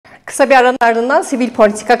Kısa bir aranın ardından sivil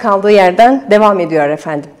politika kaldığı yerden devam ediyor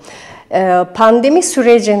efendim. Pandemi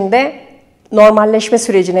sürecinde normalleşme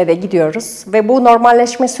sürecine de gidiyoruz ve bu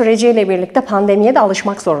normalleşme süreciyle birlikte pandemiye de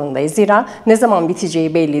alışmak zorundayız. Zira ne zaman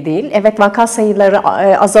biteceği belli değil. Evet, vaka sayıları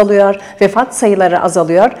azalıyor, vefat sayıları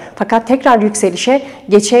azalıyor fakat tekrar yükselişe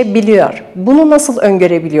geçebiliyor. Bunu nasıl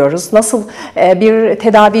öngörebiliyoruz? Nasıl bir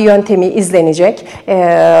tedavi yöntemi izlenecek?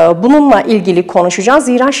 Bununla ilgili konuşacağız.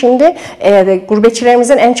 Zira şimdi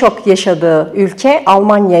gurbetçilerimizin en çok yaşadığı ülke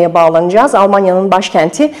Almanya'ya bağlanacağız. Almanya'nın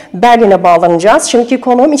başkenti Berlin'e bağlanacağız. Şimdiki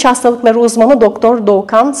konuğum iç hastalıkları uzmanı Doktor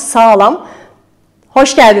Doğukan Sağlam.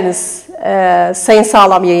 Hoş geldiniz Sayın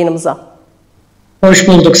Sağlam yayınımıza. Hoş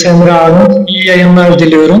bulduk Semra Hanım. İyi yayınlar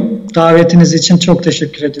diliyorum. Davetiniz için çok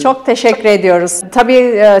teşekkür ediyorum. Çok teşekkür ediyoruz.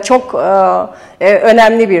 Tabii çok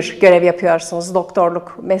önemli bir görev yapıyorsunuz.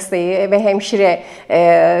 Doktorluk mesleği ve hemşire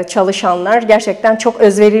çalışanlar gerçekten çok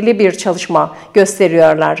özverili bir çalışma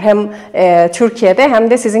gösteriyorlar. Hem Türkiye'de hem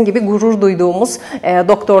de sizin gibi gurur duyduğumuz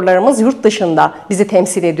doktorlarımız yurt dışında bizi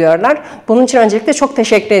temsil ediyorlar. Bunun için öncelikle çok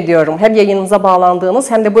teşekkür ediyorum. Hem yayınımıza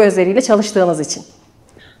bağlandığınız hem de bu özveriyle çalıştığınız için.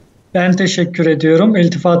 Ben teşekkür ediyorum.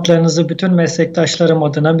 İltifatlarınızı bütün meslektaşlarım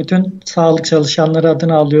adına, bütün sağlık çalışanları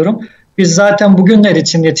adına alıyorum. Biz zaten bugünler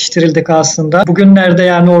için yetiştirildik aslında. Bugünlerde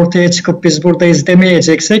yani ortaya çıkıp biz buradayız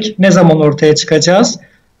demeyeceksek ne zaman ortaya çıkacağız?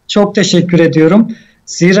 Çok teşekkür ediyorum.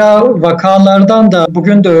 Zira vakalardan da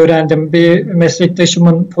bugün de öğrendim bir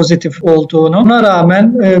meslektaşımın pozitif olduğunu. Buna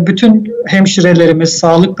rağmen bütün hemşirelerimiz,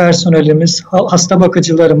 sağlık personelimiz, hasta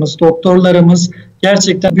bakıcılarımız, doktorlarımız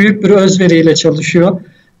gerçekten büyük bir özveriyle çalışıyor.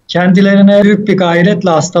 Kendilerine büyük bir gayretle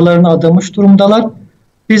hastalarını adamış durumdalar.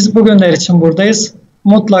 Biz bugünler için buradayız.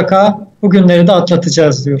 Mutlaka bugünleri de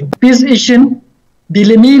atlatacağız diyorum. Biz işin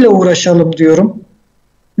bilimiyle uğraşalım diyorum.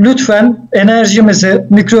 Lütfen enerjimizi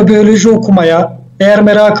mikrobiyoloji okumaya, eğer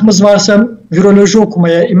merakımız varsa viroloji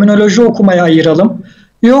okumaya, immünoloji okumaya ayıralım.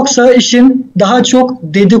 Yoksa işin daha çok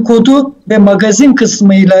dedikodu ve magazin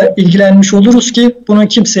kısmıyla ilgilenmiş oluruz ki bunun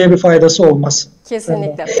kimseye bir faydası olmaz.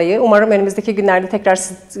 Kesinlikle. Umarım önümüzdeki günlerde tekrar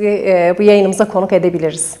sizi bu yayınımıza konuk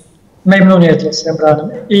edebiliriz. Memnuniyetle Semra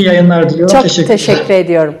Hanım. İyi yayınlar diliyorum. Çok teşekkür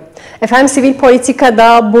ediyorum. Efendim sivil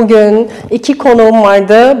politikada bugün iki konuğum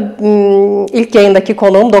vardı. İlk yayındaki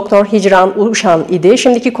konuğum Doktor Hicran Uşan idi.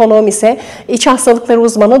 Şimdiki konuğum ise iç hastalıkları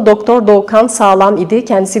uzmanı Doktor Doğukan Sağlam idi.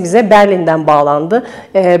 Kendisi bize Berlin'den bağlandı.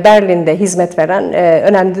 Berlin'de hizmet veren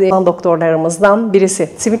önemli doktorlarımızdan birisi.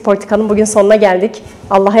 Sivil politikanın bugün sonuna geldik.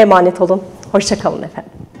 Allah'a emanet olun. Hoşça kalın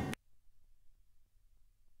efendim.